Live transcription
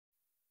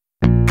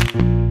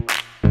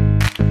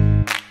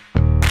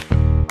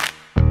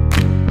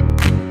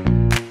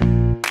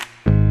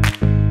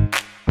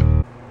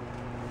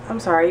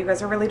sorry, you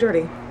guys are really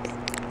dirty.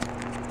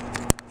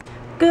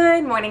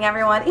 Good morning,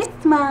 everyone.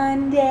 It's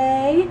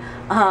Monday,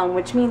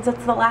 which means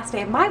it's the last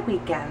day of my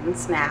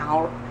weekends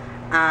now.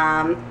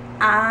 I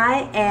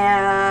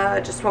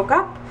just woke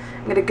up.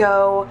 I'm gonna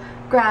go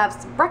grab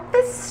some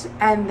breakfast,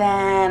 and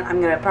then I'm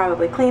gonna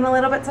probably clean a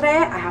little bit today.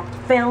 I have to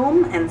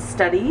film and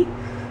study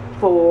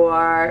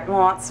for, well,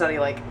 not study,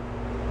 like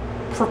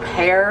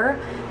prepare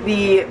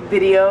the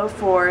video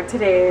for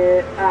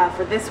today,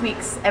 for this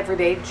week's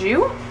Everyday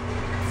Jew.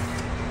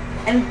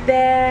 And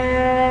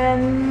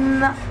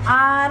then,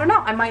 I don't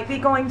know, I might be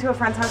going to a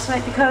friend's house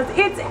tonight because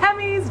it's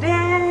Emmy's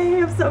day.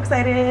 I'm so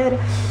excited.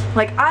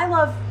 Like, I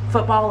love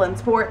football and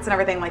sports and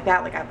everything like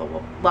that. Like, I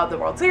love the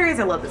World Series,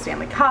 I love the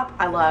Stanley Cup,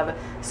 I love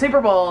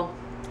Super Bowl,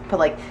 but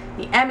like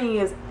the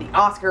Emmys, the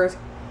Oscars,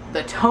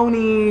 the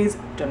Tonys,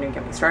 don't even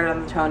get me started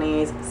on the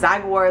Tonys,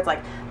 SAG Awards,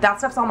 like that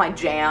stuff's all my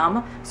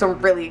jam. So I'm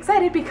really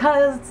excited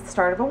because it's the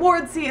start of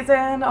award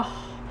season.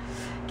 Oh,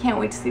 can't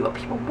wait to see what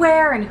people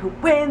wear and who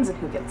wins and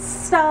who gets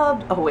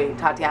snubbed. Oh wait,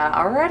 Tatiana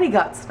already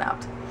got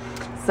snubbed.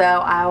 So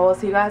I will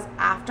see you guys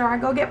after I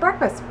go get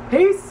breakfast.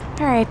 Peace.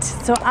 Alright,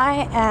 so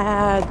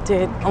I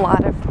did a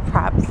lot of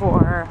prep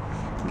for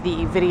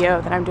the video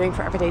that I'm doing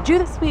for Everyday Jew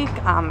this week.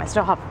 I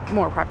still have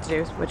more prep to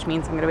do, which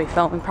means I'm going to be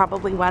filming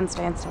probably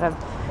Wednesday instead of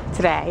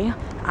today.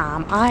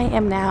 I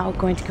am now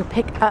going to go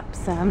pick up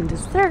some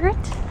dessert,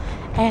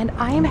 and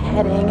I am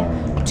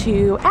heading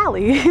to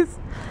Allie's.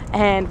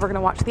 And we're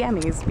gonna watch the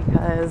Emmys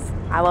because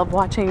I love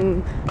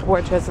watching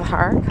award shows with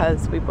her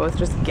because we both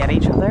just get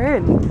each other.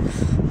 And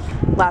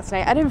last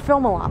night, I didn't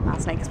film a lot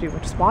last night because we were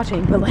just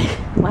watching, but like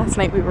last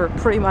night we were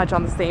pretty much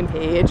on the same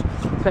page,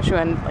 especially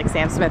when like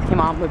Sam Smith came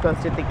on. We both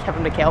did the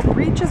Kevin McHale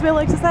preach, as we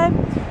like to say.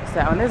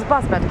 So, and there's a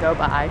bus about to go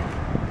by.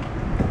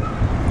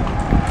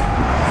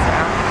 So,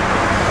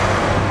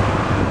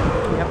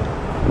 yep.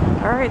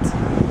 All right,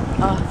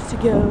 off to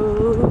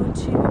go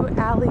to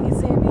Allie,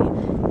 Sammy,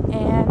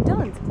 and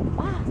Dylan's.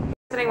 Bye.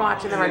 Sitting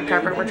watching the red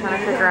carpet, we're trying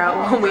to figure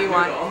out what we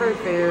want for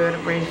food,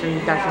 arranged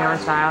in Dutch Hour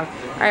style.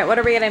 Alright, what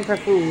are we getting for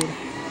food?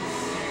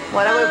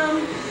 What do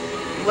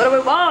we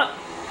want?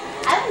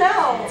 I don't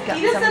know.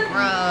 He just said,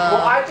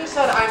 well, I just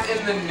said I'm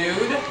in the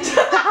nude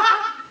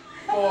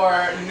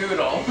for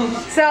noodle.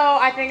 So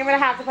I think I'm gonna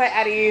have to put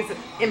Eddie's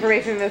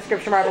information in the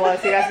description bar below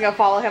so you guys can go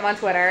follow him on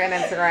Twitter and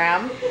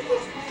Instagram.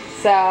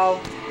 So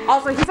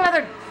also he's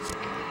another,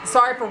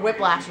 sorry for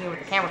whiplashing you with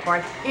the camera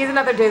cord, he's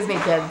another Disney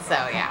kid,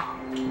 so yeah.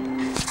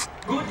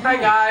 Hi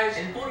guys,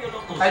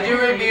 I do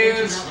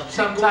reviews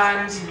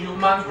sometimes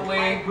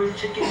monthly,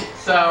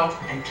 so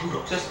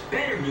just,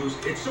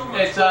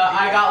 it's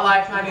I Got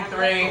Life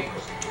 93,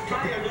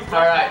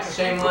 alright,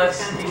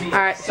 shameless,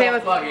 Alright,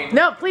 shameless, plugging.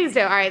 no please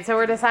do, alright, so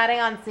we're deciding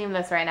on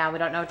Seamless right now, we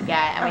don't know what to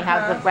get, and we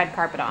have the red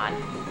carpet on.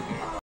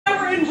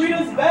 We're in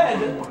Guido's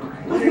bed.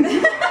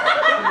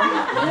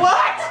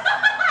 What?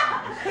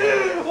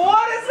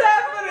 What is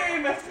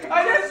happening?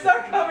 I just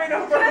start coming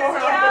over more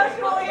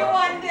casually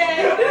one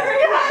day.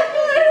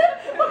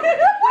 With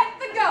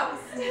the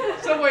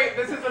ghost. So wait,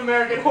 this is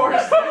American Horror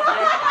Story.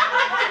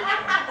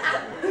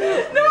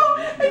 No,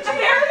 it's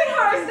American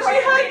Horror Story.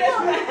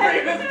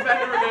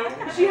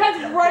 She has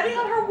writing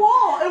on her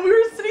wall, and we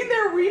were sitting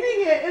there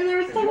reading it, and there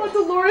was talking about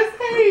Dolores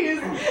Hayes.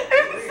 And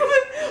so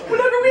then,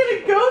 whenever we had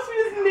a ghost, we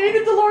just named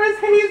it Dolores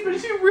Hayes, but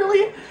she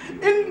really,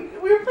 and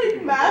we were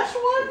playing MASH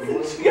once,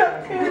 and she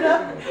got paired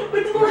up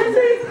with Dolores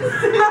Hayes.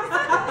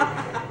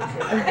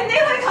 And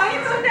they like hung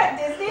it on at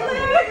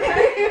Disneyland.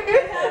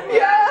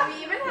 Yeah. We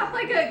even have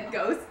like a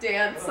ghost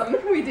dance,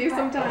 something we do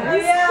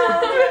sometimes. Yeah.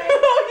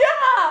 Oh, yeah.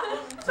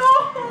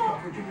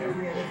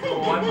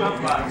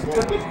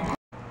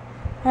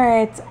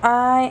 Alright,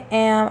 I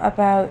am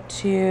about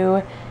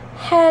to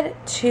head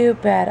to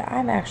bed.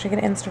 I'm actually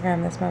going to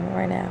Instagram this moment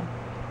right now.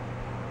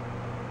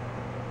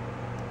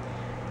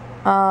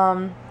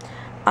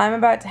 I'm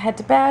about to head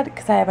to bed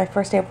because I have my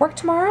first day of work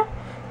tomorrow.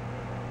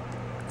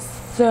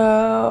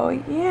 So,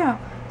 yeah.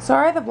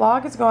 Sorry the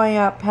vlog is going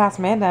up past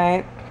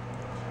midnight.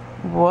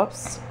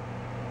 Whoops.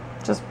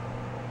 Just,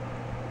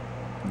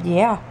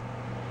 yeah.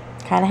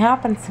 Kind of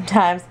happens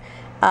sometimes.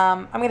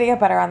 I'm going to get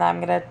better on that.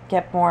 I'm going to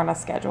get more on a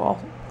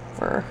schedule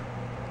for,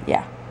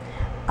 yeah.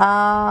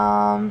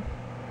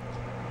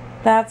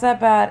 That's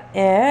about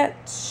it.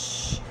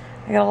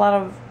 I got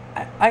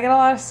a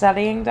lot of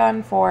studying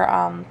done for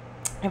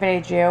Everyday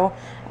Jew.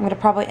 I'm going to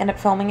probably end up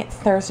filming it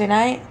Thursday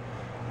night.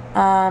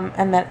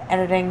 And then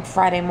editing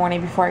Friday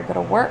morning before I go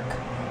to work,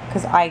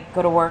 because I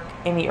go to work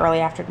in the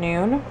early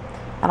afternoon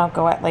and I'll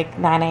go at like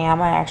 9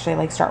 a.m. I actually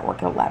like start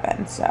work at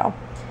 11, so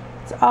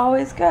it's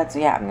always good. So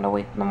yeah, I'm gonna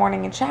wake in the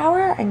morning and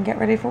shower and get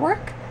ready for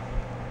work,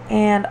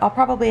 and I'll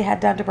probably head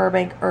down to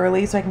Burbank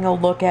early so I can go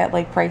look at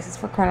like prices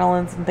for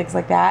crinolines and things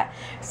like that,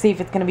 see if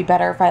it's gonna be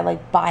better if I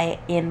like buy it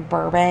in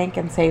Burbank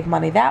and save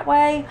money that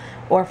way,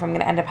 or if I'm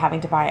gonna end up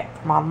having to buy it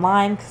from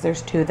online, because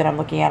there's two that I'm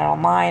looking at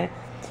online.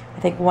 I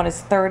think one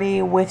is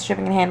 $30 with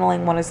shipping and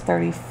handling, one is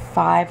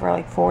 $35 or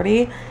like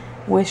 $40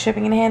 with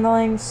shipping and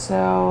handling.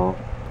 So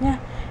yeah,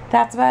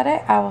 that's about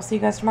it. I will see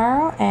you guys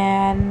tomorrow,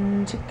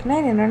 and good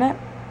night, internet.